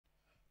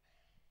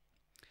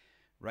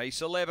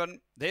Race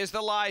 11. There's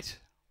the light.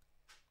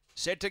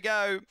 Set to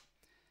go.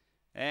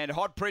 And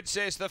Hot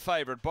Princess, the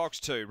favourite.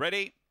 Box 2.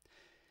 Ready?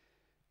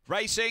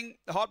 Racing,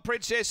 Hot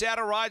Princess out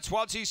of right.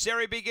 Swansea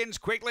Seri begins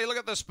quickly. Look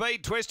at the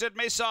speed. Twisted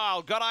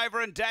Missile got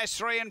over and dashed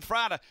 3 in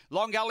front.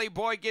 Long Gully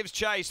Boy gives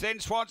chase. Then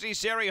Swansea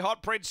Seri,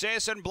 Hot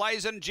Princess and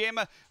Blazing Jim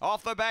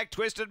off the back.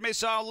 Twisted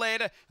Missile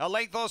led a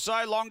length or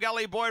so. Long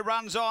Gully Boy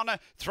runs on.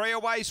 3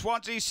 away.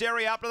 Swansea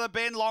Seri up to the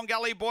bend. Long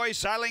Gully Boy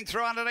sailing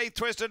through underneath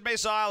Twisted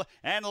Missile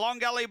and Long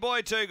Gully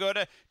Boy too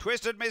good.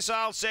 Twisted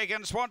Missile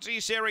second. Swansea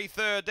Seri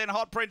third. Then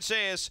Hot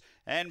Princess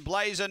and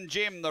Blazing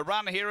Jim. The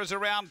run here is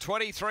around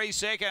 23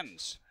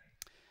 seconds.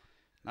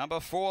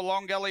 Number 4,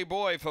 Long Gully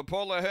Boy for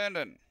Paula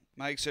Herndon.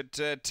 Makes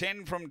it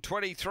 10 from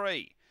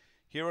 23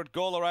 here at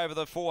Gawler over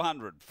the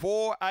 400.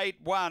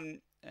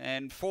 4-8-1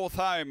 and fourth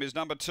home is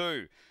number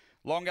 2.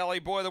 Long Gully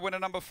Boy, the winner,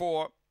 number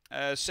 4.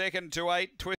 Second to 8.